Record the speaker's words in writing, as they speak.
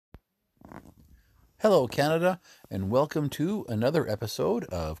Hello, Canada, and welcome to another episode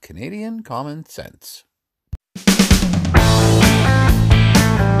of Canadian Common Sense. This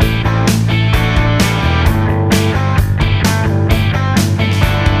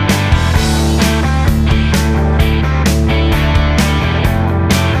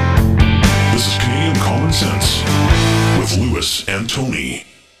is Canadian Common Sense with Lewis and Tony.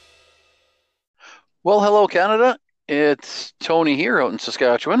 Well, hello, Canada. It's Tony here out in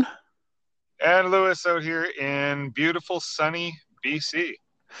Saskatchewan. And Lewis out here in beautiful, sunny BC.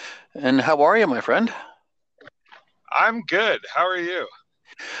 And how are you, my friend? I'm good. How are you?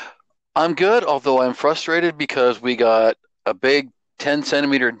 I'm good, although I'm frustrated because we got a big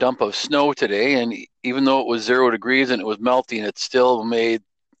 10-centimeter dump of snow today, and even though it was 0 degrees and it was melting, it still made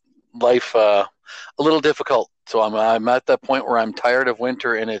life a little difficult. So I'm at that point where I'm tired of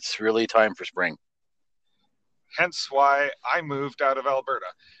winter and it's really time for spring. Hence why I moved out of Alberta.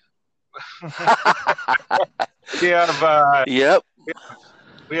 Yep.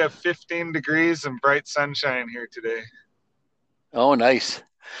 We have 15 degrees and bright sunshine here today. Oh, nice.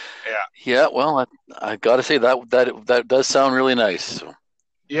 Yeah. Well, I got to say that does sound really nice. So.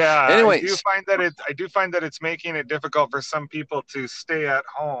 Yeah. Anyways, I do find that it's making it difficult for some people to stay at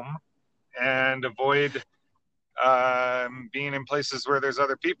home and avoid being in places where there's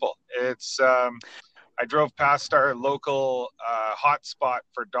other people. I drove past our local hotspot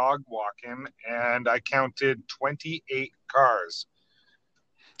for dog walking, and I counted 28 cars.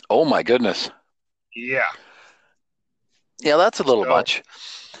 Oh, my goodness. Yeah. Yeah, that's a little much.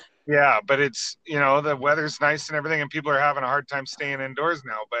 Yeah, but it's, the weather's nice and everything, and people are having a hard time staying indoors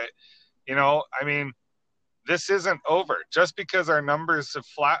now. But, this isn't over. Just because our numbers have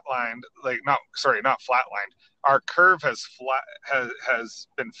flatlined, not flatlined, our curve has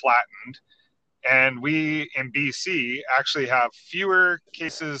been flattened. And we in BC actually have fewer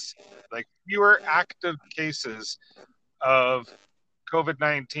active cases of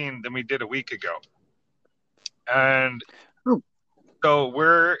COVID-19 than we did a week ago. And so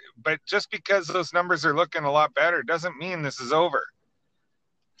but just because those numbers are looking a lot better doesn't mean this is over.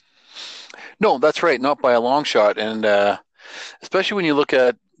 No, that's right. Not by a long shot. And especially when you look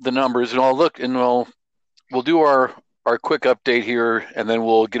at the numbers, and we'll do our quick update here, and then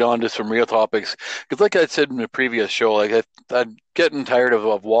we'll get on to some real topics. Because like I said in the previous show, I'm getting tired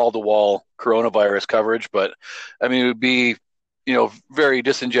of wall-to-wall coronavirus coverage, but I mean, it would be, very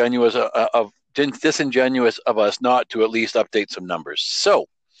disingenuous of us not to at least update some numbers. So,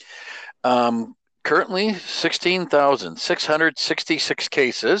 currently 16,666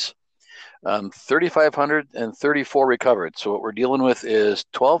 cases, 3,534 recovered. So what we're dealing with is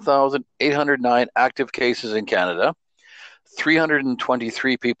 12,809 active cases in Canada.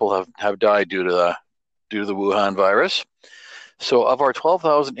 323 people have died due to the Wuhan virus. So of our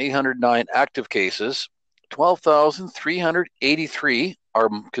 12,809 active cases, 12,383 are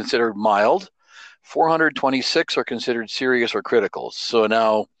considered mild, 426 are considered serious or critical. So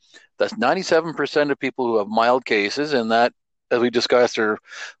now that's 97% of people who have mild cases, and that, as we discussed,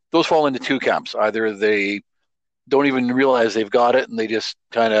 those fall into two camps. Either they don't even realize they've got it and they just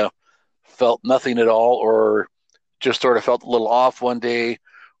kind of felt nothing at all, or just sort of felt a little off one day,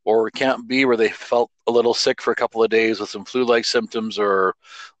 or Camp B, where they felt a little sick for a couple of days with some flu-like symptoms or a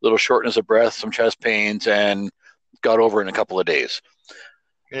little shortness of breath, some chest pains, and got over in a couple of days.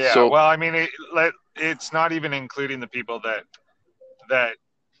 Yeah, it's not even including the people that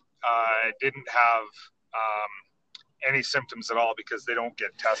didn't have any symptoms at all because they don't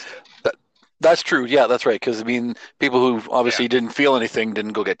get tested. That's true. Yeah, that's right. Because people who obviously didn't feel anything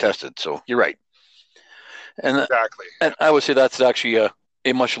didn't go get tested. So you're right. And exactly. And I would say that's actually a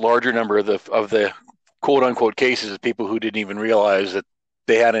much larger number of the quote unquote cases of people who didn't even realize that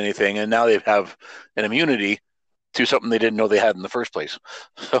they had anything, and now they have an immunity to something they didn't know they had in the first place.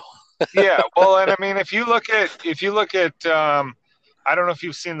 So yeah, well, and if you look at I don't know if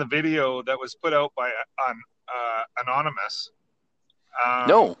you've seen the video that was put out by Anonymous.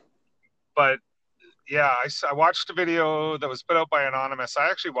 No. But yeah, I watched a video that was put out by Anonymous. I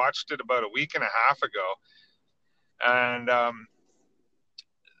actually watched it about a week and a half ago. And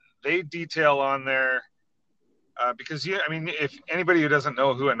they detail on there, because if anybody who doesn't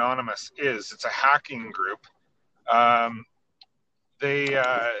know who Anonymous is, it's a hacking group.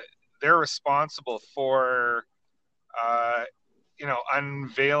 They're responsible for,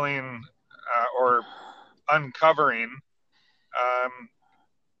 unveiling or uncovering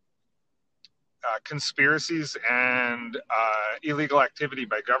conspiracies and illegal activity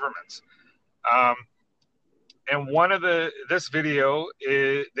by governments. And one of this video,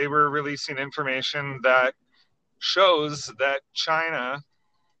 they were releasing information that shows that China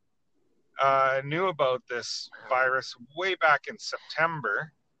knew about this virus way back in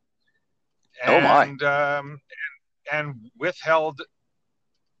September, Oh my. and withheld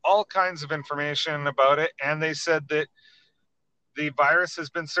all kinds of information about it. And they said that the virus has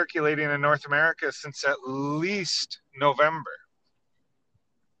been circulating in North America since at least November.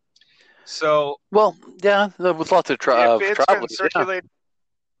 So, Well, yeah, there was lots of if it's been travelers. circulating,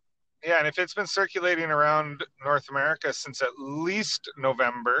 yeah, and if it's been circulating around North America since at least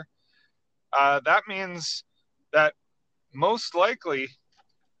November, that means that most likely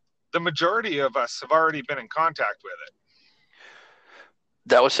the majority of us have already been in contact with it.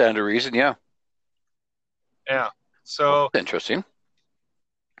 That would stand to reason, yeah. Yeah. So interesting.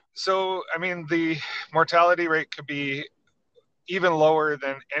 So, I mean, the mortality rate could be even lower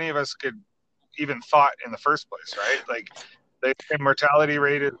than any of us could even thought in the first place, right? Like, the mortality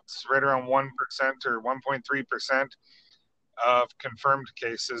rate is right around 1% or 1.3% of confirmed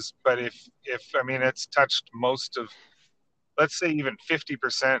cases. But if I mean, it's touched most of, let's say, even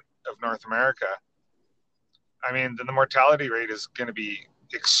 50% of North America, I mean, then the mortality rate is going to be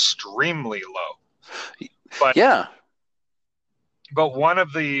extremely low. But yeah. But one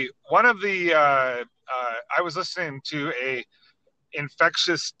of the I was listening to a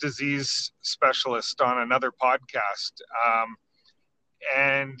infectious disease specialist on another podcast,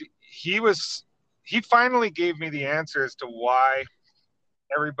 and he finally gave me the answer as to why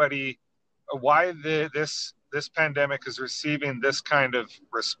this pandemic is receiving this kind of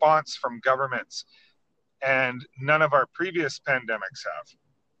response from governments, and none of our previous pandemics have.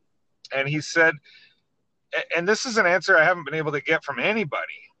 And he said, and this is an answer I haven't been able to get from anybody,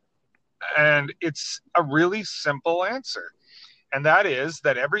 and it's a really simple answer, and that is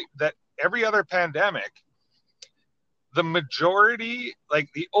that every other pandemic, the majority, like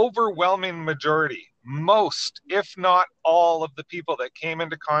the overwhelming majority, most, if not all, of the people that came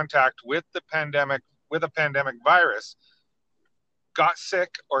into contact with a pandemic virus got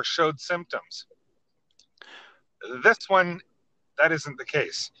sick or showed symptoms. This one, that isn't the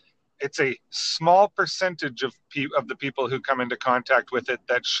case. It's a small percentage of the people who come into contact with it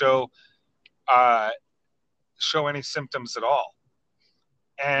that show any symptoms at all.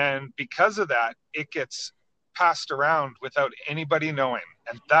 And because of that, it gets passed around without anybody knowing.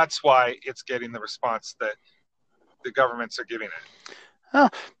 And that's why it's getting the response that the governments are giving it. Oh,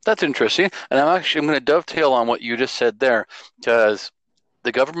 that's interesting. And I'm going to dovetail on what you just said there, because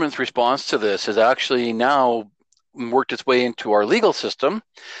the government's response to this has actually now worked its way into our legal system.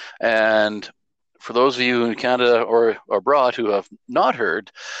 And for those of you in Canada or abroad who have not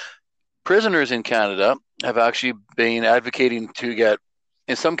heard, prisoners in Canada have actually been advocating to get,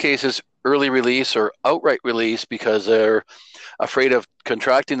 in some cases, early release or outright release because they're afraid of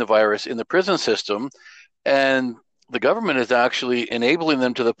contracting the virus in the prison system. And the government is actually enabling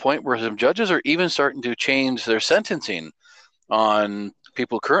them to the point where some judges are even starting to change their sentencing on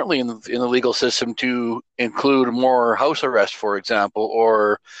people currently in the legal system to include more house arrest, for example,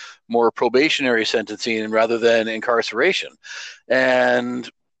 or more probationary sentencing rather than incarceration. And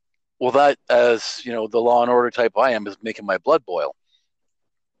well, that, as you know, the law and order type I am, is making my blood boil.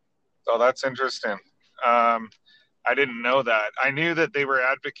 Oh, that's interesting. I didn't know that. I knew that they were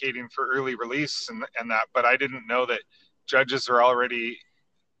advocating for early release and that, but I didn't know that judges are already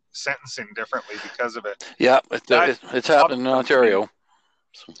sentencing differently because of it. Yeah, it's happening in Ontario.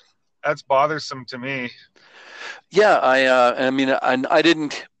 That's bothersome to me. Yeah, I mean, I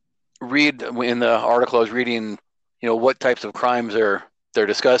didn't read in the article I was reading, what types of crimes they're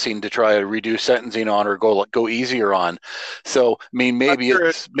discussing to try to reduce sentencing on or go easier on. So, I mean, maybe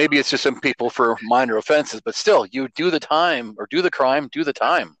it's just some people for minor offenses, but still, you do the time or do the crime, do the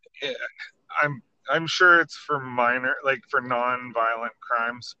time. Yeah, I'm sure it's for minor, like for non-violent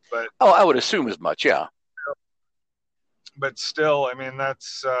crimes, but I would assume as much, yeah. But still, I mean,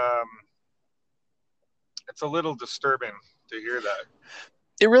 that's it's a little disturbing to hear that.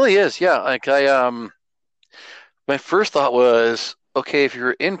 It really is, yeah. Like my first thought was, okay, if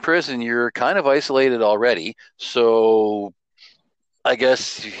you're in prison, you're kind of isolated already. So I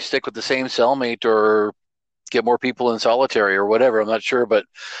guess you stick with the same cellmate or get more people in solitary or whatever. I'm not sure. But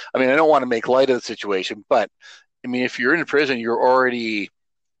I mean, I don't want to make light of the situation. But I mean, if you're in prison, you're already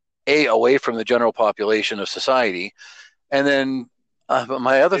away from the general population of society. And then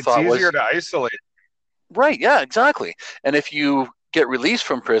my other thought was... It's easier to isolate. Right, yeah, exactly. And if you get released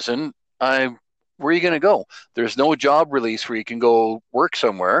from prison, where are you going to go? There's no job release where you can go work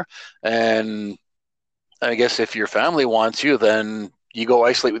somewhere. And I guess if your family wants you, then you go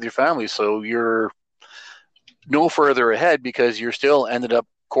isolate with your family. So you're no further ahead because you're still ended up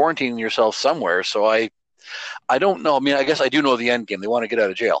quarantining yourself somewhere. So I don't know. I mean, I guess I do know the end game. They want to get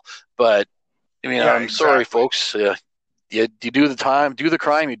out of jail. But I mean, Yeah, I'm sorry, exactly. folks. You do the time, do the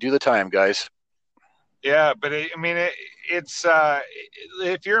crime, you do the time, guys. Yeah, but I mean, it's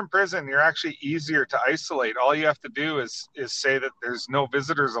if you're in prison, you're actually easier to isolate. All you have to do is say that there's no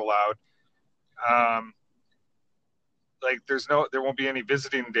visitors allowed. Um, like there won't be any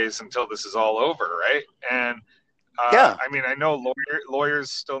visiting days until this is all over, right? And Yeah. I mean, I know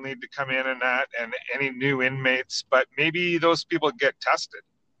lawyers still need to come in and that, and any new inmates, but maybe those people get tested.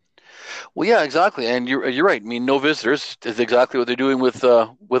 Well, yeah, exactly. And you're right. I mean, no visitors is exactly what they're doing with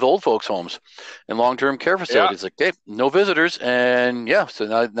old folks' homes and long-term care Yeah, facilities. Like, okay, no visitors, and yeah,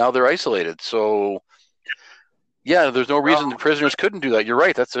 so now they're isolated. So yeah, there's no no, reason the prisoners couldn't do that. You're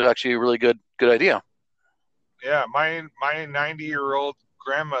right. That's actually a really good idea. yeah. My 90-year-old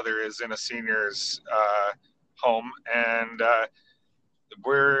grandmother is in a seniors home, and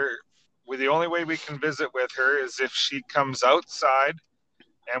we're the only way we can visit with her is if she comes outside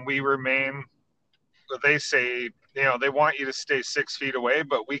and we remain. They say they want you to stay 6 feet away,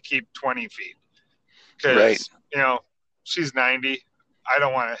 but we keep 20 feet Right. because she's 90. I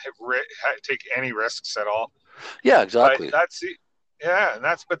don't want to take any risks at all. Yeah, But exactly. that's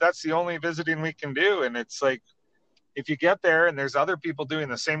the only visiting we can do, and it's like if you get there and there's other people doing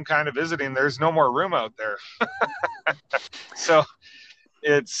the same kind of visiting, there's no more room out there. So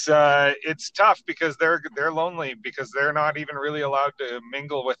it's tough because they're lonely because they're not even really allowed to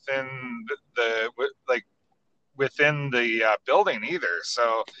mingle within like within the building either.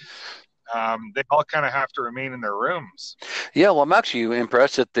 So they all kind of have to remain in their rooms. Yeah, well, I'm actually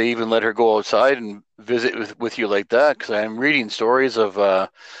impressed that they even let her go outside and visit with you like that because I'm reading stories of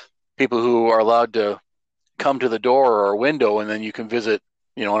people who are allowed to come to the door or a window, and then you can visit,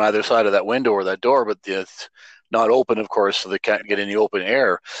 on either side of that window or that door, but it's not open, of course, so they can't get in the open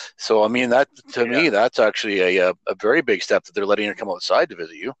air. So, I mean, that to Yeah, me, that's actually a very big step that they're letting her come outside to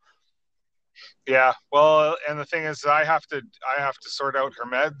visit you. yeah. Well, and the thing is, I have to sort out her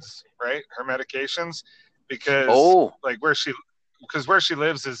meds, right? Her medications, because Oh, like where she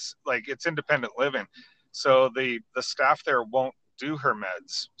lives is like it's independent living, so the staff there won't do her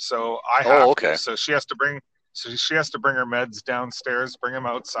meds, so I oh, have to. okay. So she has to bring her meds downstairs, bring them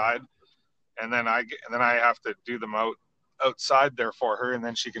outside, and then I have to do them outside there for her, and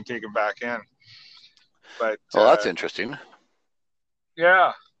then she can take them back in. But Well, that's interesting.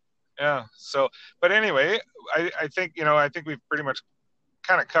 yeah, yeah. So, but anyway, I think we've pretty much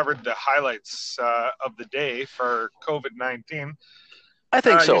kind of covered the highlights of the day for COVID-19. I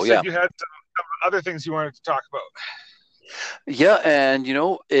think You so. said Yeah, you had some other things you wanted to talk about. yeah, and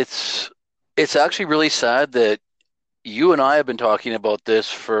it's actually really sad that you and I have been talking about this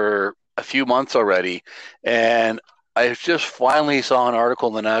for a few months already, and I just finally saw an article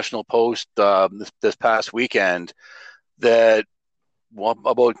in the National Post this past weekend that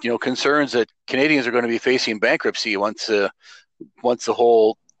about concerns that Canadians are going to be facing bankruptcy once the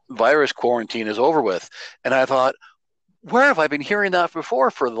whole virus quarantine is over with. And I thought, where have I been hearing that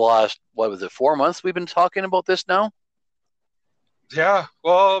before for the last, what was it, 4 months we've been talking about this now? Yeah,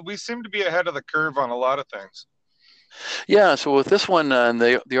 well, we seem to be ahead of the curve on a lot of things. Yeah, so with this one,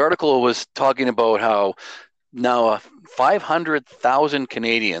 the article was talking about how now 500,000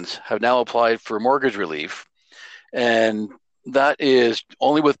 Canadians have now applied for mortgage relief, and that is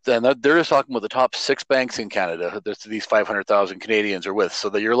only with, and they're just talking about the top six banks in Canada that these 500,000 Canadians are with. So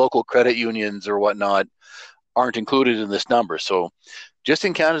that your local credit unions or whatnot aren't included in this number. So just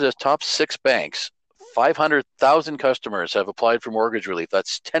in Canada's top six banks, 500,000 customers have applied for mortgage relief.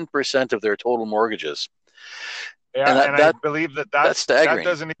 That's 10% of their total mortgages. And Yeah, that, and I that believe that that's that staggering.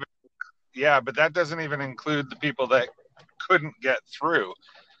 doesn't even yeah, but that doesn't even include the people that couldn't get through.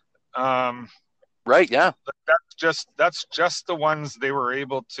 Um, Right, yeah. that's just the ones they were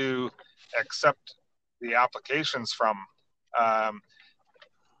able to accept the applications from. Um,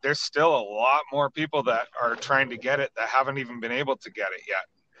 there's still a lot more people that are trying to get it that haven't even been able to get it yet.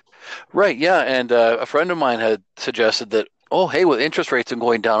 Right, yeah. And a friend of mine had suggested that, oh, hey, with interest rates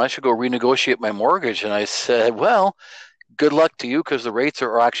going down, I should go renegotiate my mortgage. And I said, well, good luck to you because the rates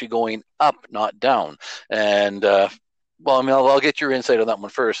are actually going up, not down. And well, I mean, I'll get your insight on that one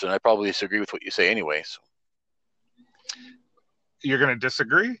first, and I probably disagree with what you say anyway. So, You're going to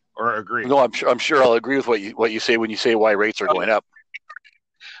disagree or agree? no, I'm sure I'll agree with what you say when you say why rates are going up.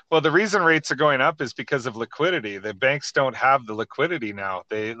 Well, the reason rates are going up is because of liquidity. The banks don't have the liquidity now.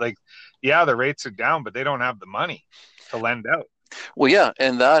 Yeah, the rates are down, but they don't have the money to lend out. Well, yeah,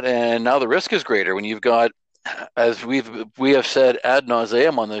 and now the risk is greater when you've got, as we have said ad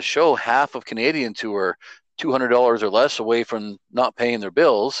nauseum on this show, half of Canadians who are $200 or less away from not paying their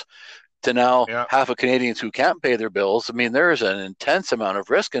bills. to now Yeah. half of Canadians who can't pay their bills. I mean, there is an intense amount of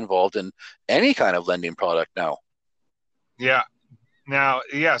risk involved in any kind of lending product now. Yeah. Now,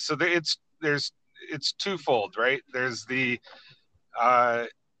 yeah. So it's twofold, right? There's the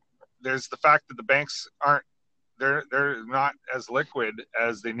fact that the banks aren't they're not as liquid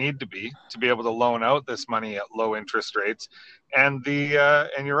as they need to be able to loan out this money at low interest rates, and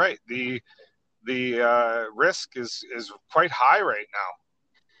you're right, the risk is quite high right now,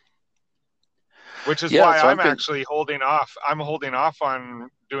 which is why So I'm actually holding off. I'm holding off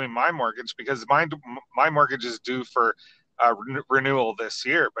on doing my mortgage because my mortgage is due for renewal this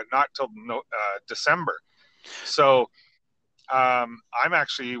year, but not till December. So I'm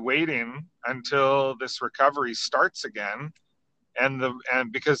actually waiting until this recovery starts again, and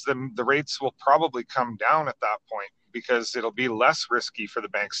because the rates will probably come down at that point because it'll be less risky for the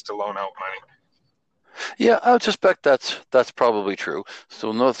banks to loan out money. Yeah, I would suspect that's probably true.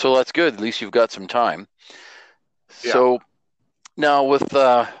 So that's good. At least you've got some time. Yeah. So now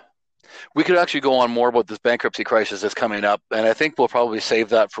we could actually go on more about this bankruptcy crisis that's coming up, and I think we'll probably save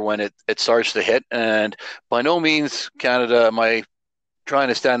that for when it starts to hit. And by no means, Canada, am I trying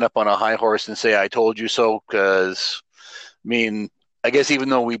to stand up on a high horse and say I told you so, because I mean, I guess even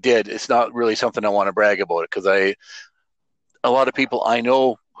though we did, it's not really something I want to brag about it, because a lot of people I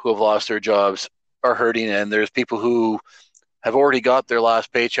know who have lost their jobs are hurting, and there's people who have already got their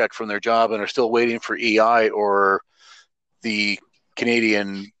last paycheck from their job and are still waiting for EI or the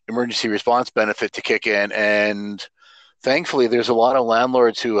Canadian Emergency Response Benefit to kick in. And thankfully, there's a lot of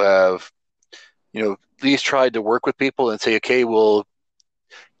landlords who have, at least tried to work with people and say, okay, we'll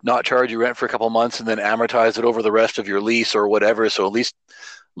not charge you rent for a couple of months and then amortize it over the rest of your lease or whatever. So at least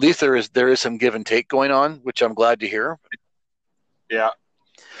there is some give and take going on, which I'm glad to hear. Yeah.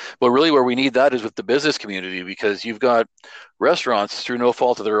 But really where we need that is with the business community, because you've got restaurants through no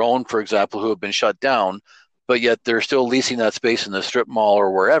fault of their own, for example, who have been shut down, but yet they're still leasing that space in the strip mall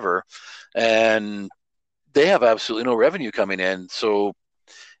or wherever, and they have absolutely no revenue coming in. So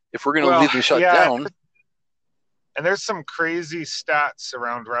if we're going to leave them shut down... And there's some crazy stats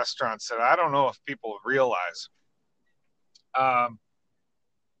around restaurants that I don't know if people realize.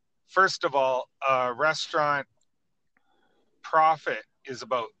 First of all, restaurant profit is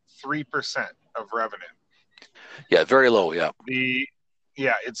about 3% of revenue. Yeah, very low. Yeah.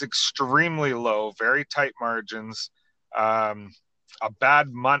 It's extremely low, very tight margins. A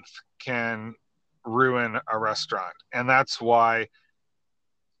bad month can ruin a restaurant. And that's why,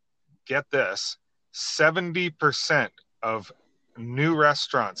 get this, 70% of new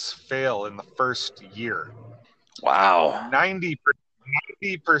restaurants fail in the first year. Wow. 90%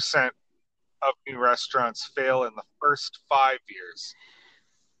 of new restaurants fail in the first 5 years.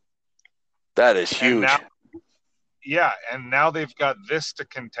 That is huge. And now they've got this to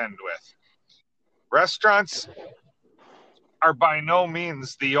contend with. Restaurants are by no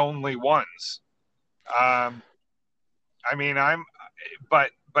means the only ones.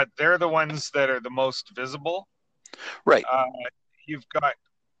 But they're the ones that are the most visible. Right. You've got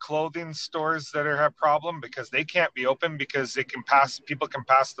clothing stores that have a problem because they can't be open because people can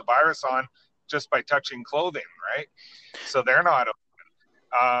pass the virus on just by touching clothing, right? So they're not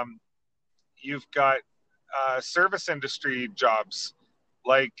open. You've got service industry jobs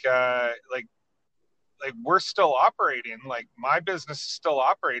like we're still operating, like my business is still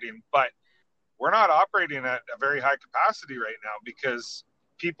operating, but we're not operating at a very high capacity right now because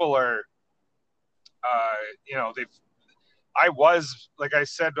people are, I was, like I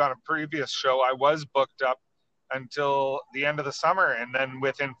said on a previous show, I was booked up until the end of the summer. And then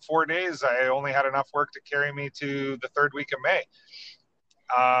within 4 days, I only had enough work to carry me to the third week of May.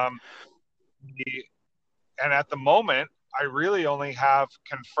 And at the moment, I really only have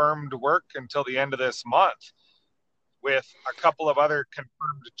confirmed work until the end of this month with a couple of other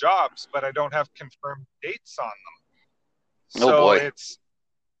confirmed jobs, but I don't have confirmed dates on them. Oh boy.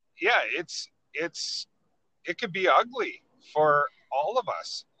 It could be ugly for all of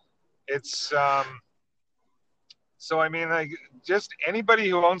us. So I mean, like, just anybody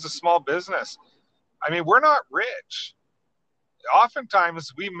who owns a small business, I mean, we're not rich.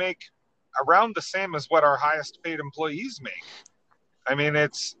 Oftentimes we make around the same as what our highest paid employees make. I mean,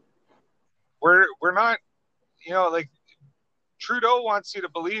 we're not, like Trudeau wants you to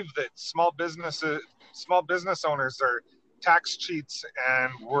believe that small business owners are tax cheats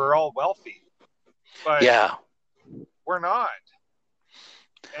and we're all wealthy, but we're not.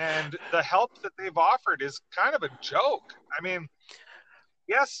 And the help that they've offered is kind of a joke. I mean,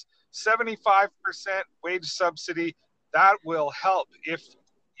 yes, 75% wage subsidy, that will help if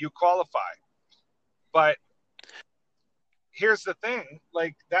you qualify. But here's the thing,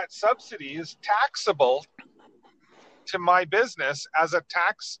 like that subsidy is taxable to my business as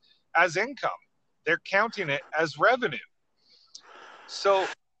income. They're counting it as revenue. So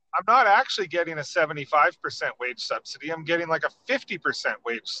I'm not actually getting a 75% wage subsidy. I'm getting like a 50%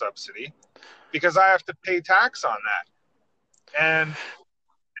 wage subsidy because I have to pay tax on that. And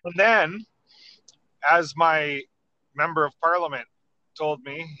then, as my member of parliament told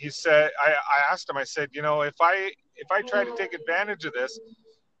me, he said, I asked him, I said, if I try to take advantage of this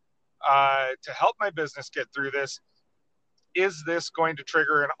to help my business get through this, is this going to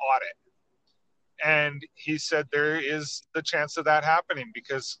trigger an audit? And he said there is the chance of that happening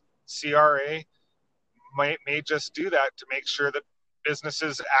because CRA may just do that to make sure that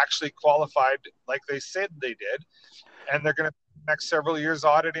businesses actually qualified like they said they did. And they're going to next several years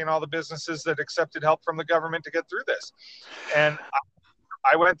auditing all the businesses that accepted help from the government to get through this. And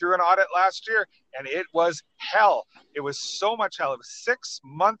I went through an audit last year and it was hell. It was so much hell. It was 6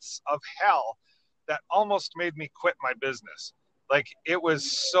 months of hell that almost made me quit my business. Like, it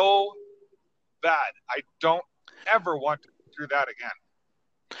was so bad. I don't ever want to go through that again.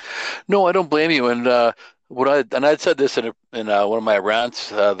 No, I don't blame you. And I'd said this in one of my rants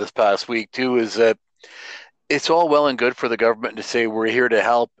this past week too, is that it's all well and good for the government to say we're here to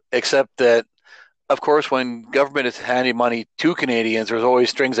help, except that, of course, when government is handing money to Canadians, there's always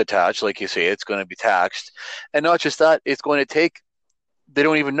strings attached. Like you say, it's going to be taxed. And not just that, it's going to take, they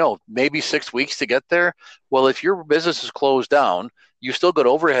don't even know, maybe 6 weeks to get there. Well, if your business is closed down, you still got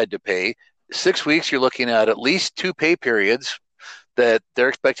overhead to pay. 6 weeks, you're looking at least 2 pay periods that they're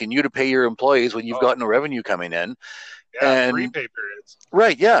expecting you to pay your employees when you've got no revenue coming in. Yeah, and 3 pay periods.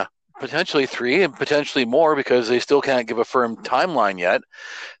 Right, yeah. Potentially 3 and potentially more because they still can't give a firm timeline yet.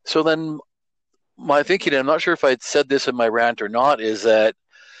 So then my thinking, I'm not sure if I'd said this in my rant or not, is that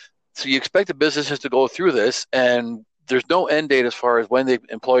so you expect the businesses to go through this and there's no end date as far as when the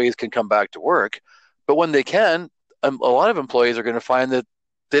employees can come back to work. But when they can, a lot of employees are going to find that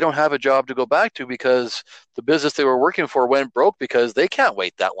they don't have a job to go back to because the business they were working for went broke because they can't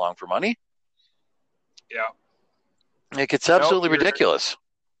wait that long for money. Yeah. Like, it's absolutely ridiculous.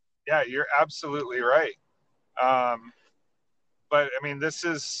 Yeah, you're absolutely right. But I mean, this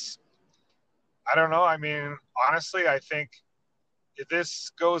is, I don't know. I mean, honestly, I think if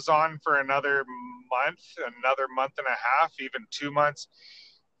this goes on for another month and a half, even 2 months,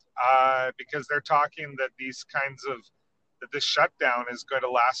 because they're talking that this shutdown is going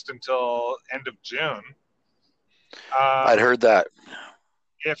to last until end of June. I'd heard that.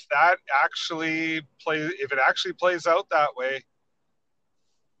 If it actually plays out that way,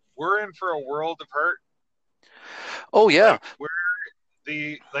 we're in for a world of hurt. Oh yeah.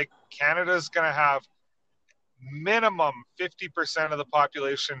 Canada's going to have minimum 50% of the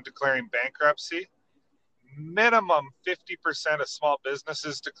population declaring bankruptcy, minimum 50% of small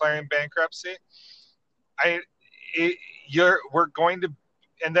businesses declaring bankruptcy. We're going to,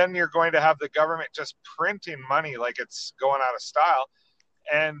 and then you're going to have the government just printing money like it's going out of style,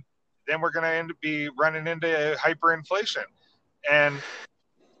 and then we're going to be running into hyperinflation, and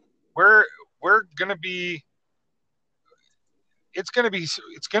we're going to be. It's going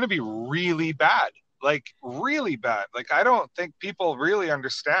to be really bad, like really bad. Like, I don't think people really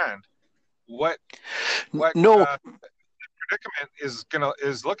understand what predicament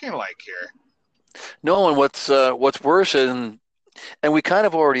is looking like here. No, and what's worse, and we kind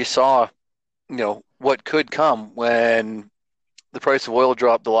of already saw, what could come when the price of oil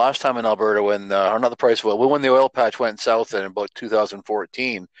dropped the last time in Alberta, or not the price of oil, when the oil patch went south in about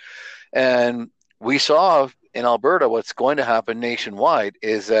 2014, and we saw in Alberta what's going to happen nationwide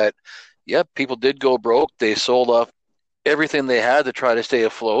is that, people did go broke. They sold off everything they had to try to stay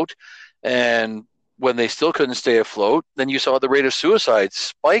afloat, and when they still couldn't stay afloat, then you saw the rate of suicide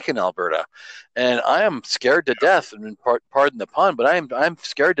spike in Alberta. And I am scared to death, and pardon the pun, but I'm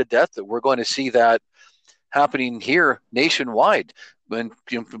scared to death that we're going to see that happening here nationwide. When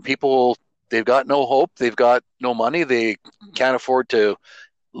people, they've got no hope, they've got no money, they can't afford to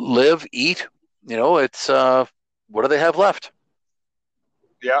live, eat. It's what do they have left?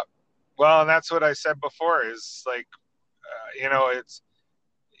 Yeah. Well, and that's what I said before is like, it's,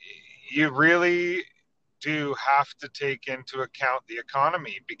 you really do have to take into account the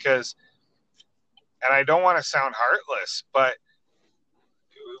economy because, and I don't want to sound heartless, but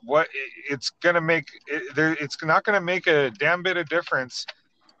it's not going to make a damn bit of difference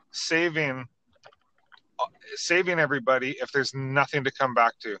saving everybody if there's nothing to come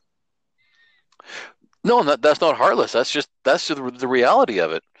back to. No, that's not heartless. That's just the reality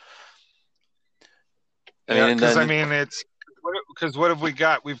of it. It's because what have we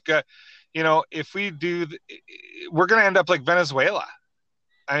got? We've got if we do, we're going to end up like Venezuela.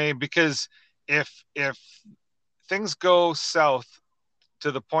 I mean, because if things go south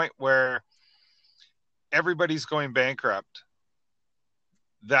to the point where everybody's going bankrupt,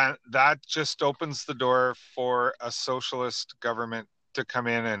 that just opens the door for a socialist government to come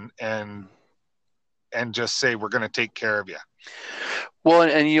in and just say, we're going to take care of you. Well,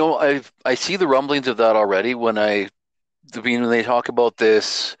 and I see the rumblings of that already when they talk about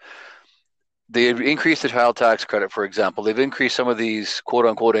this. They've increased the child tax credit, for example. They've increased some of these quote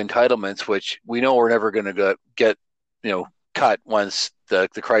unquote entitlements, which we know we're never going to get cut once the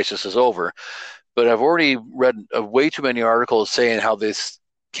crisis is over. But I've already read way too many articles saying how this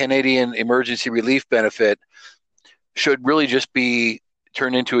Canadian emergency relief benefit should really just be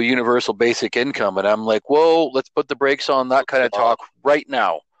turned into a universal basic income. And I'm like, whoa, let's put the brakes on that kind of talk right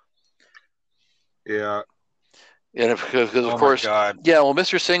now. Yeah. And because of course, yeah, well,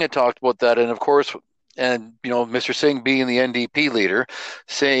 Mr. Singh had talked about that. And of course, Mr. Singh being the NDP leader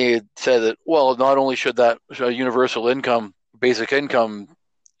said that, well, not only should that universal income, basic income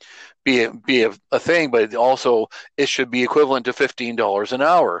be a thing, but also it should be equivalent to $15 an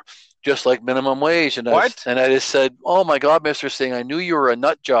hour, just like minimum wage. And I just said, oh my God, Mr. Singh, I knew you were a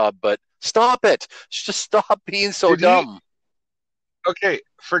nut job, but stop it. Just stop being so dumb. Okay,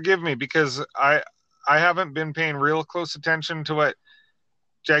 forgive me, because I haven't been paying real close attention to what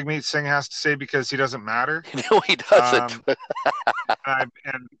Jagmeet Singh has to say, because he doesn't matter. No, he doesn't. I've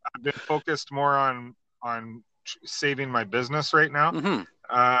been focused more on saving my business right now. Mm-hmm.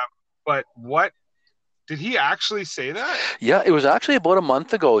 But what did he actually say that? Yeah, it was actually about a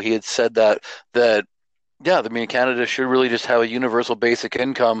month ago. He had said that Canada should really just have a universal basic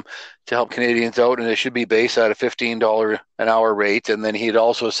income to help Canadians out, and it should be based at a $15 an hour rate. And then he had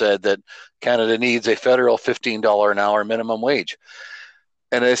also said that Canada needs a federal $15 an hour minimum wage.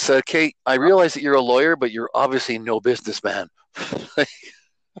 And I said, Kate, I realize that you're a lawyer, but you're obviously no businessman.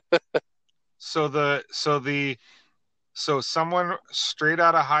 So someone straight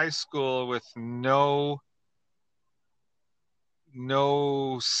out of high school with no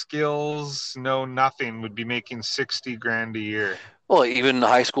skills, no nothing, would be making $60,000 a year. Well, even a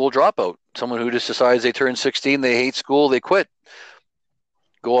high school dropout, someone who just decides they turn 16, they hate school, they quit.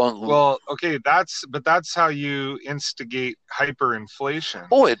 Go on. Well, okay, that's how you instigate hyperinflation.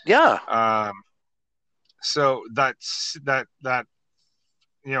 Oh, yeah. So that's that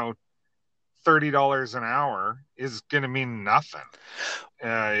 $30 an hour is going to mean nothing.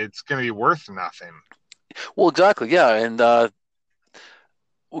 It's going to be worth nothing. Well, exactly, yeah, and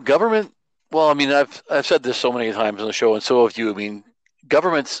government. Well, I mean, I've said this so many times on the show, and so have you. I mean,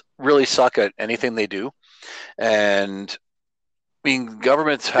 governments really suck at anything they do, and I mean,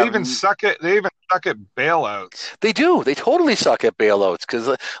 governments have. They even suck at bailouts. They do. They totally suck at bailouts because,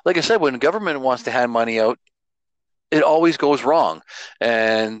 like I said, when government wants to hand money out, it always goes wrong,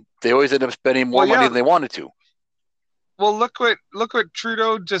 and they always end up spending more money than they wanted to. Well, look what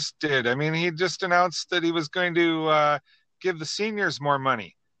Trudeau just did. I mean, he just announced that he was going to give the seniors more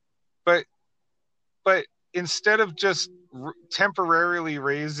money, but instead of just temporarily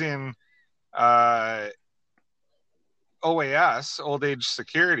raising OAS, old age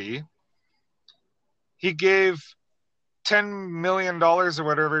security, he gave $10 million or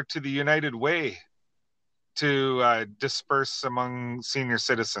whatever to the United Way to disperse among senior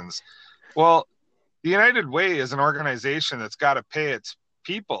citizens. Well, the United Way is an organization that's got to pay its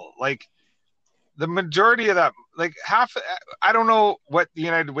people. Like, the majority of that, like half, I don't know what the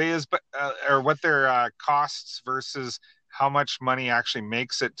United Way is, but or what their costs versus how much money actually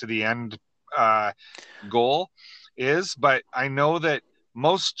makes it to the end goal is. But I know that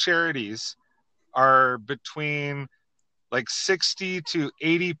most charities are between like 60 to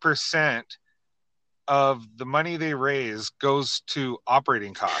 80% of the money they goes to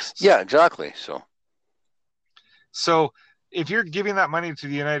operating costs. Yeah, exactly. So if you're giving that money to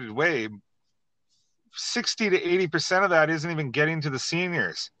the United Way, 60 to 80% of that isn't even getting to the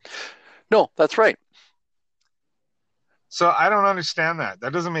seniors. No, that's right. So I don't understand that.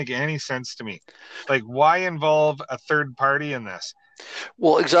 That doesn't make any sense to me. Like, why involve a third party in this?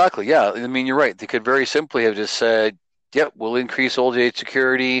 Well, exactly. Yeah. I mean, you're right. They could very simply have just said, yep, we'll increase old age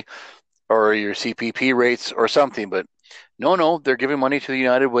security or your CPP rates or something. But no, they're giving money to the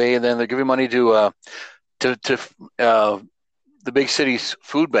United Way, and then they're giving money to the big cities'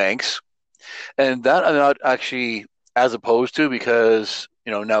 food banks. And that I'm not actually as opposed to, because,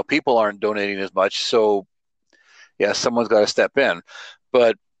 now people aren't donating as much. So, yeah, someone's got to step in.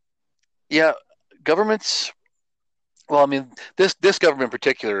 But, yeah, governments Well, I mean, this government in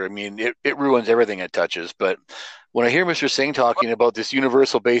particular, I mean, it ruins everything it touches. But when I hear Mr. Singh talking about this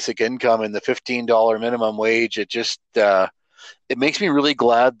universal basic income and the $15 minimum wage, it makes me really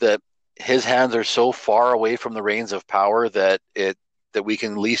glad that his hands are so far away from the reins of power that we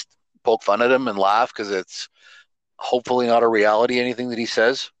can at least poke fun at him and laugh because it's hopefully not a reality, anything that he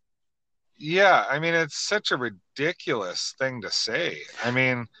says. Yeah, I mean, it's such a ridiculous thing to say.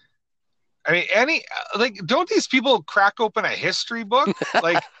 Any like, don't these people crack open a history book?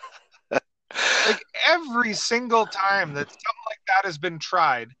 Like every single time that something like that has been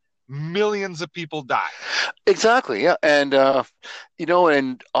tried, millions of people die. Exactly, yeah. And,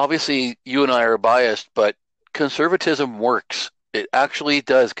 and obviously you and I are biased, but conservatism works. It actually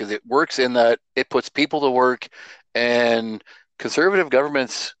does because it works in that it puts people to work, and conservative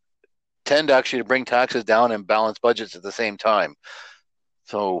governments tend actually to bring taxes down and balance budgets at the same time.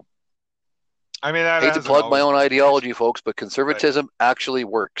 So, I mean, that I hate to hasn't plug my always own been the case, ideology, folks, but conservatism actually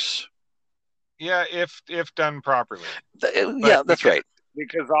works. yeah, if done properly. Yeah, that's right.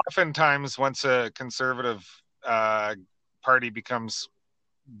 Because oftentimes, once a conservative party becomes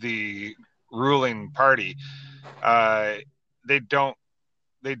the ruling party, they don't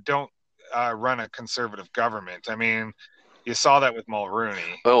run a conservative government. I mean, you saw that with Mulroney.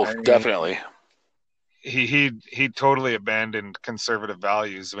 Oh, I mean, definitely. he totally abandoned conservative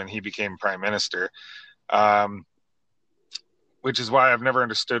values when he became prime minister, which is why I've never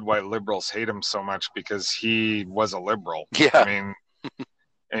understood why liberals hate him so much, because he was a liberal. Yeah. I mean,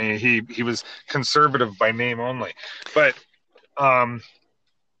 he was conservative by name only, but I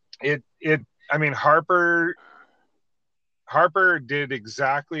mean, Harper did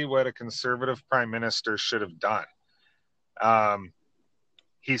exactly what a conservative prime minister should have done.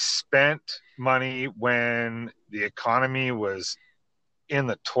 He spent money when the economy was in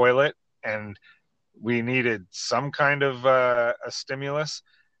the toilet and we needed some kind of a stimulus.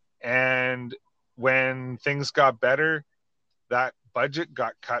 And when things got better, that budget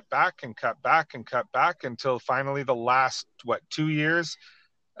got cut back and cut back and cut back until finally the last, 2 years,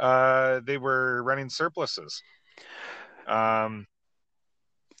 they were running surpluses. Yeah,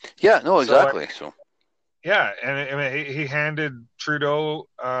 no, exactly. So yeah, and I mean, he handed Trudeau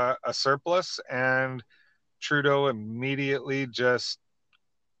a surplus, and Trudeau immediately just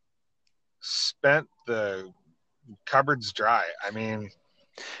spent the cupboards dry. I mean,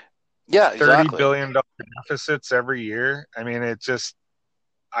 yeah, exactly. $30 billion deficits every year. I mean, it just,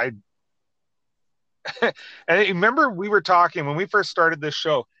 and remember we were talking when we first started this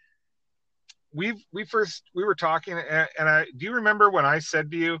show. We were talking, and do you remember when I said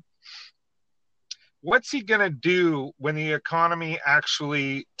to you, what's he going to do when the economy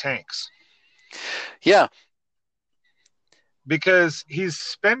actually tanks? Yeah. Because he's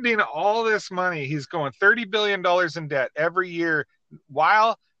spending all this money. He's going $30 billion in debt every year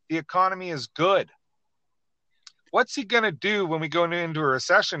while the economy is good. What's he going to do when we go into a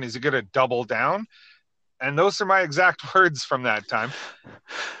recession? Is he going to double down? And those are my exact words from that time.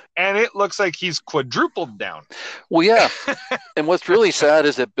 And it looks like he's quadrupled down. Well, yeah. And what's really sad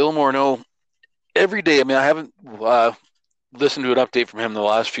is that Bill Morneau, every day, I mean, I haven't listened to an update from him the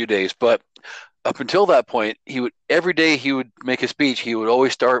last few days, but up until that point, every day he would make a speech. He would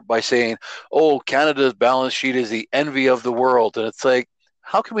always start by saying, "Oh, Canada's balance sheet is the envy of the world." And it's like,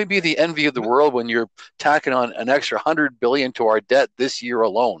 how can we be the envy of the world when you're tacking on an extra $100 billion to our debt this year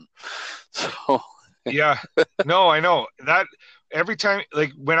alone? So yeah, no, I know that every time,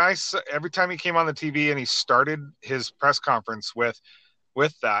 every time he came on the TV and he started his press conference with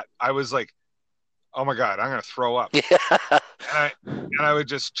that, I was like, oh my God, I'm going to throw up. Yeah. And I would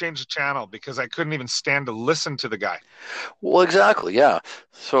just change the channel because I couldn't even stand to listen to the guy. Well, exactly. Yeah.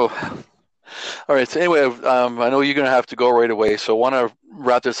 So, all right. So anyway, I know you're going to have to go right away. So I want to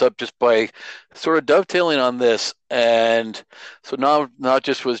wrap this up just by sort of dovetailing on this. And so now, not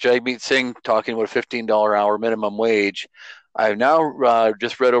just was Jagmeet Singh talking about a $15 hour minimum wage. I've now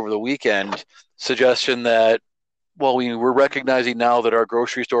just read over the weekend suggestion that, well, we're recognizing now that our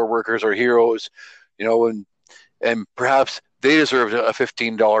grocery store workers are heroes, and perhaps they deserve a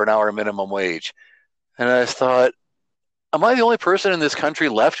 $15 an hour minimum wage. And I thought, am I the only person in this country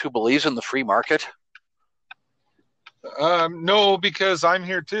left who believes in the free market? No, because I'm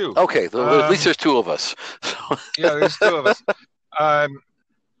here too. Okay, at least there's two of us. Yeah, there's two of us.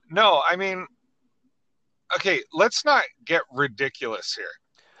 No, I mean, okay, let's not get ridiculous here.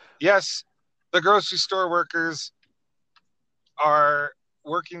 Yes, the grocery store workers are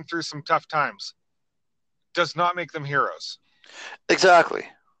working through some tough times. Does not make them heroes. Exactly.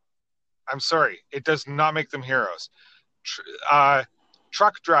 I'm sorry. It does not make them heroes.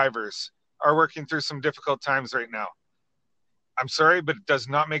 Truck drivers are working through some difficult times right now. I'm sorry, but it does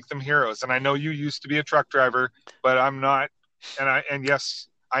not make them heroes. And I know you used to be a truck driver, but I'm not. And yes,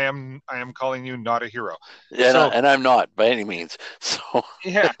 I am calling you not a hero. And I'm not by any means. So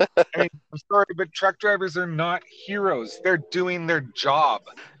yeah, I mean, I'm sorry, but truck drivers are not heroes. They're doing their job.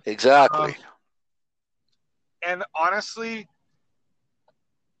 exactly. And honestly,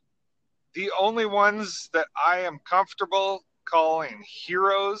 the only ones that I am comfortable calling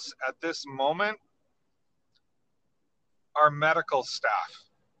heroes at this moment are medical staff.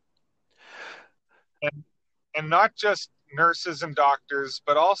 And not just nurses and doctors,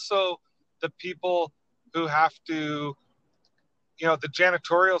 but also the people who have to, the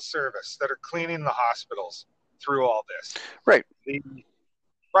janitorial service that are cleaning the hospitals through all this. Right. The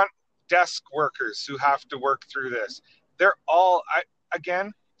front desk workers who have to work through this. They're all,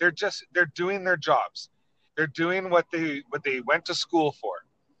 they're doing their jobs. They're doing what they went to school for.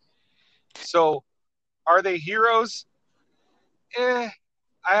 So are they heroes? I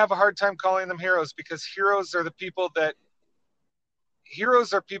have a hard time calling them heroes, because heroes are people that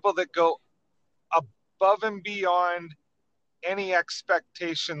go above and beyond any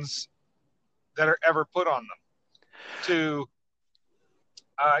expectations that are ever put on them. To,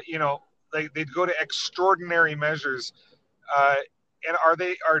 they'd go to extraordinary measures. And are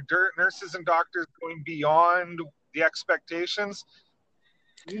nurses and doctors going beyond the expectations?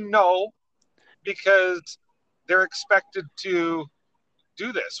 No, because they're expected to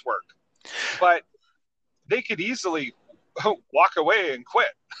do this work. But they could easily walk away and quit.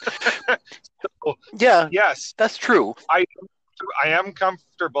 So, yeah, yes, that's true. I am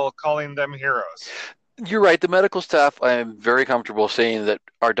comfortable calling them heroes. You're right. The medical staff, I am very comfortable saying that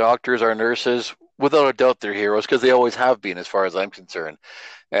our doctors, our nurses, without a doubt, they're heroes, because they always have been, as far as I'm concerned.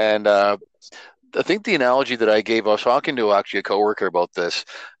 And I think the analogy that I gave, I was talking to actually a coworker about this,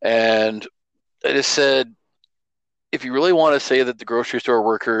 and I just said, if you really want to say that the grocery store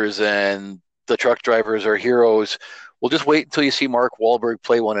workers and the truck drivers are heroes, well, just wait until you see Mark Wahlberg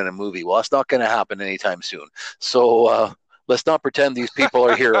play one in a movie. Well, that's not going to happen anytime soon. So let's not pretend these people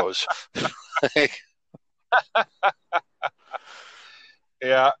are heroes.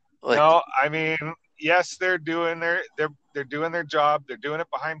 Yeah. No, I mean, yes, they're doing their job. They're doing it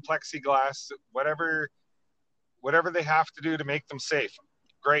behind plexiglass. Whatever they have to do to make them safe.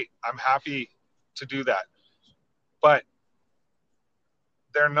 Great. I'm happy to do that. But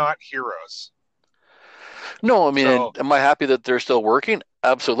they're not heroes. No, I mean, am I happy that they're still working?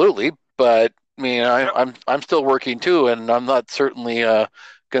 Absolutely. But I mean, I'm still working too, and I'm not certainly going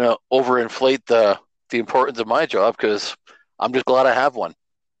to overinflate the importance of my job, because I'm just glad I have one.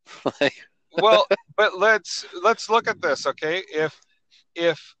 Well, but let's look at this, okay?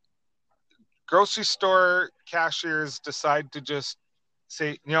 If grocery store cashiers decide to just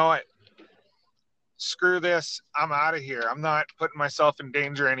say, you know what, screw this, I'm out of here, I'm not putting myself in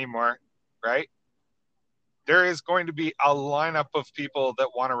danger anymore, right? There is going to be a lineup of people that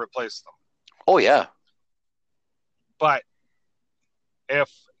want to replace them. Oh, yeah. But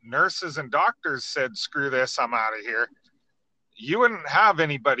if nurses and doctors said, screw this, I'm out of here, you wouldn't have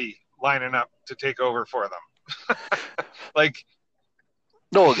anybody lining up to take over for them.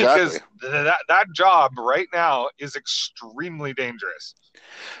 No, exactly. Because that job right now is extremely dangerous.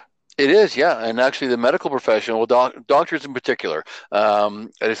 It is, yeah. And actually, the medical profession, well, doctors in particular, I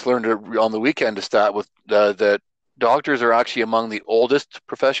just learned on the weekend a stat with that doctors are actually among the oldest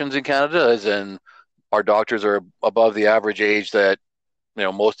professions in Canada, as in our doctors are above the average age that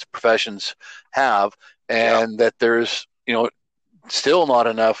most professions have, and that there's still not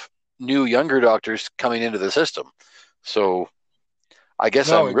enough new younger doctors coming into the system. So I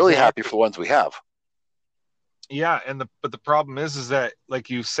guess I'm really happy for the ones we have. Yeah, but the problem is that, like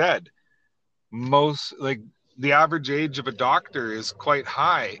you said, the average age of a doctor is quite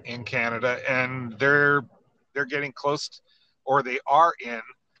high in Canada, and they're getting close, or they are in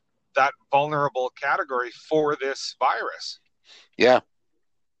that vulnerable category for this virus. Yeah.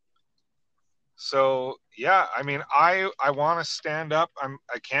 So yeah, I mean, I want to stand up.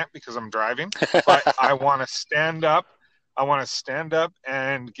 I can't because I'm driving, but I want to stand up. I want to stand up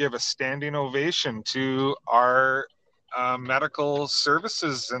and give a standing ovation to our medical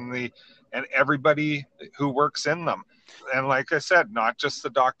services and everybody who works in them. And like I said, not just the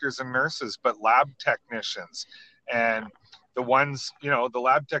doctors and nurses, but lab technicians. And the ones, the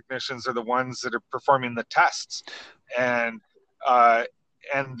lab technicians are the ones that are performing the tests, and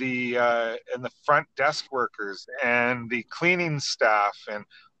the front desk workers and the cleaning staff and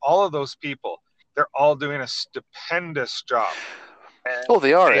all of those people. They're all doing a stupendous job.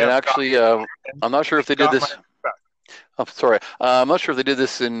 They are. And actually, I'm not sure if they did this. I'm sorry. I'm not sure if they did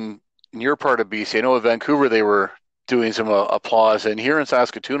this in your part of BC. I know in Vancouver they were doing some applause. And here in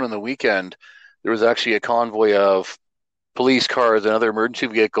Saskatoon on the weekend, there was actually a convoy of police cars and other emergency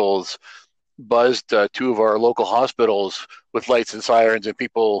vehicles buzzed two of our local hospitals with lights and sirens, and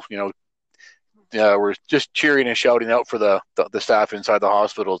people, were just cheering and shouting out for the staff inside the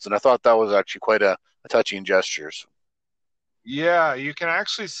hospitals. And I thought that was actually quite a touching gesture. Yeah, you can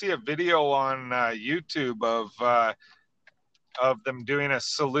actually see a video on YouTube of them doing a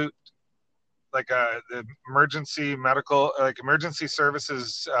salute, like the emergency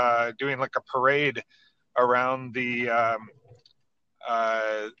services doing like a parade around the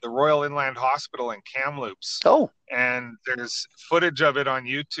Royal Inland Hospital in Kamloops. Oh. And there's footage of it on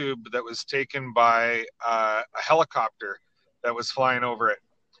YouTube that was taken by a helicopter that was flying over it,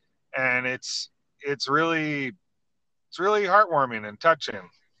 and it's really heartwarming and touching.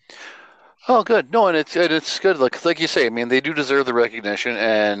 Oh, good. No, and it's good. Like you say, I mean, they do deserve the recognition,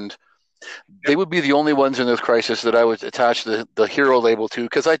 and they would be the only ones in this crisis that I would attach the hero label to,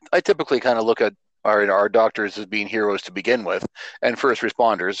 because I typically kind of look at our doctors as being heroes to begin with, and first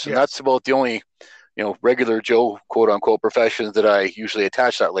responders, and that's about the only regular Joe quote unquote professions that I usually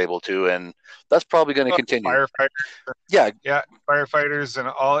attach that label to, and that's probably going to continue. Firefighters, firefighters, and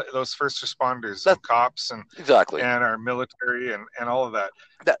all those first responders, and cops, and exactly, and our military, and all of that.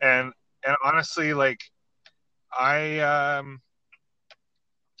 And honestly, like I'm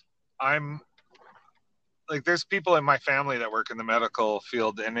like, there's people in my family that work in the medical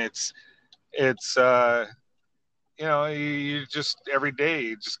field, and it's you just every day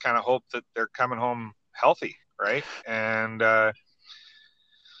you just kind of hope that they're coming home healthy, right? And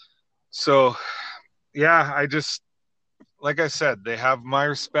so yeah, I just, like I said, they have my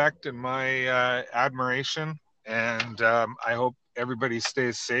respect and my admiration, and I hope everybody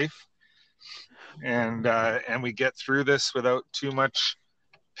stays safe, and we get through this without too much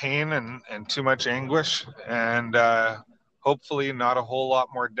pain and too much anguish, and hopefully not a whole lot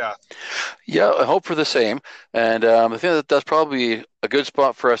more death. Yeah, I hope for the same. And I think that's probably a good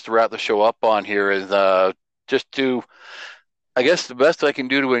spot for us to wrap the show up on here, is just to, I guess the best I can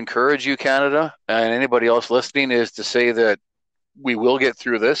do to encourage you, Canada, and anybody else listening, is to say that we will get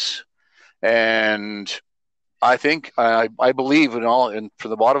through this. And I think, I believe and from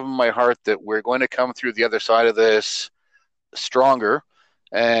the bottom of my heart, that we're going to come through the other side of this stronger.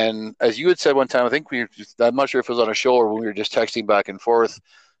 And as you had said one time, I think I'm not sure if it was on a show or when we were just texting back and forth,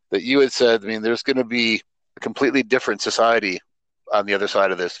 that you had said, I mean, there's going to be a completely different society on the other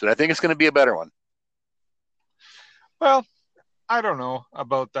side of this. And I think it's going to be a better one. Well, I don't know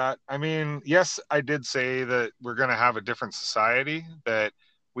about that. I mean, yes, I did say that we're going to have a different society, that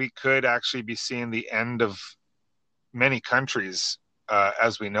we could actually be seeing the end of many countries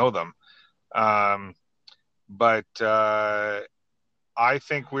as we know them. But I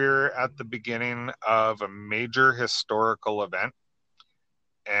think we're at the beginning of a major historical event,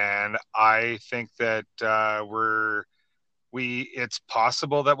 and I think that it's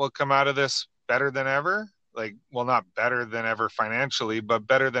possible that we'll come out of this better than ever. Like, well, not better than ever financially, but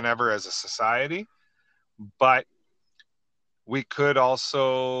better than ever as a society. But we could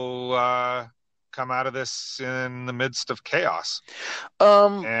also come out of this in the midst of chaos.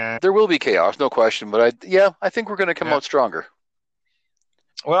 There will be chaos, no question. But I think we're going to come out stronger.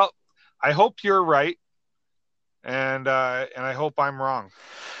 Well, I hope you're right, and I hope I'm wrong,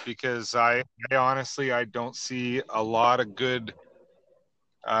 because I honestly, I don't see a lot of good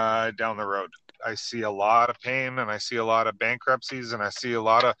down the road. I see a lot of pain, and I see a lot of bankruptcies, and I see a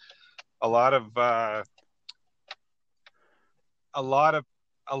lot of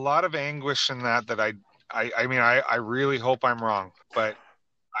anguish in that I really hope I'm wrong, but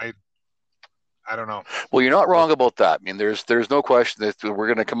I don't know. Well, you're not wrong about that. I mean, there's no question that we're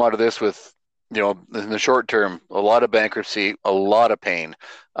going to come out of this with, in the short term, a lot of bankruptcy, a lot of pain,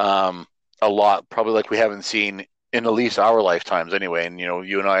 a lot probably like we haven't seen in at least our lifetimes anyway. And,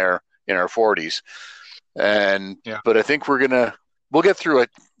 you and I are in our 40s, but I think we'll get through it.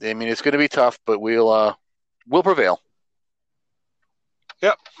 I mean, it's going to be tough, but we'll prevail.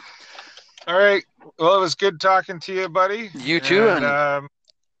 Yep. All right. Well, it was good talking to you, buddy. You too.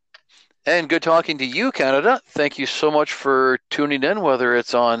 And good talking to you, Canada. Thank you so much for tuning in, whether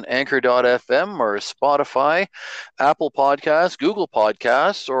it's on Anchor.fm or Spotify, Apple Podcasts, Google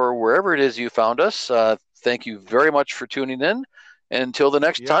Podcasts, or wherever it is you found us. Thank you very much for tuning in. Until the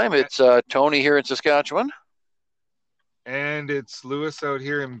next time, it's Tony here in Saskatchewan. And it's Lewis out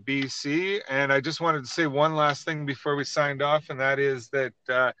here in BC. And I just wanted to say one last thing before we signed off, and that is that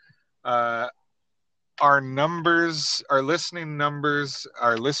our numbers, our listening numbers,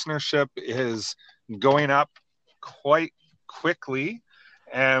 our listenership is going up quite quickly.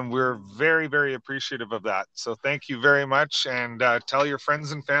 And we're very, very appreciative of that. So thank you very much, and tell your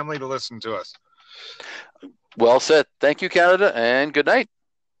friends and family to listen to us. Well said. Thank you, Canada, and good night.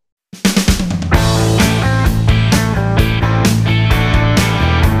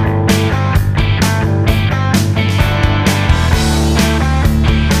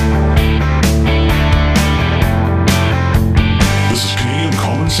 This is Canadian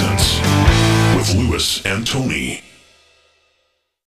Common Sense with Lewis and Tony.